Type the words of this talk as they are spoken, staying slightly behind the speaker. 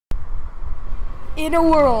In a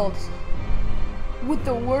world with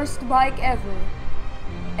the worst mic ever,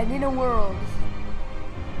 and in a world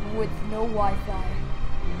with no Wi-Fi,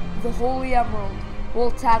 the Holy Emerald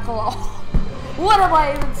will tackle all. What am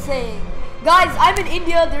I even saying? Guys, I'm in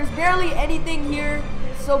India, there's barely anything here,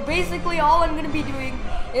 so basically all I'm going to be doing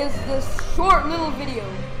is this short little video.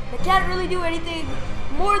 I can't really do anything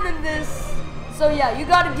more than this, so yeah, you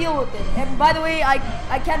gotta deal with it. And by the way,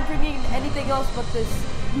 I can't bring in anything else but this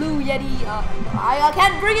Blue Yeti. I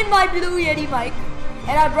can't bring in my Blue Yeti mic,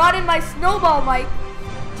 and I brought in my Snowball mic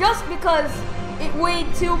just because it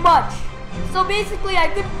weighed too much. So basically, I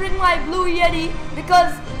couldn't bring my Blue Yeti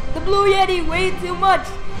because the Blue Yeti weighed too much.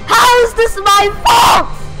 How is this my fault?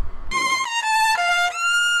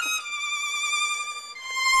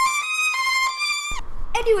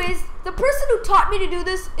 Anyways, the person who taught me to do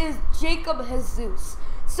this is Jacob Jesus.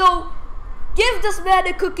 So give this man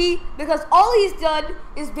a cookie, because all he's done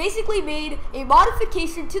is basically made a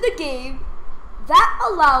modification to the game that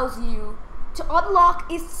allows you to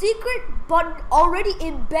unlock a secret button already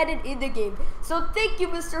embedded in the game. So thank you,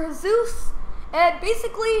 Mr. Jesus. And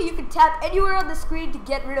basically you can tap anywhere on the screen to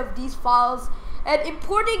get rid of these files, and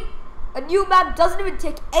importing a new map doesn't even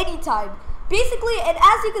take any time. Basically, and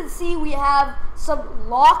as you can see, we have some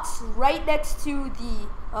locks right next to the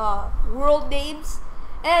world names,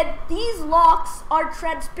 and these locks are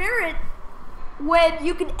transparent when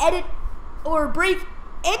you can edit or break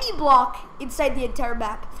any block inside the entire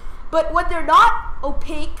map. But when they're not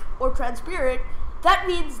opaque or transparent, that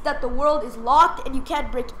means that the world is locked and you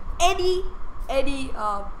can't break any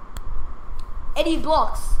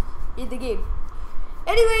blocks in the game.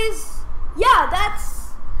 Anyways, yeah,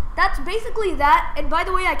 that's basically that. And by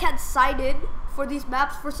the way, I can't sign in for these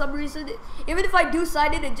maps for some reason. Even if I do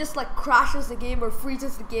sign in, it just like crashes the game or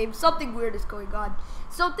freezes the game. Something weird is going on.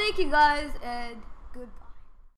 So thank you guys, and goodbye.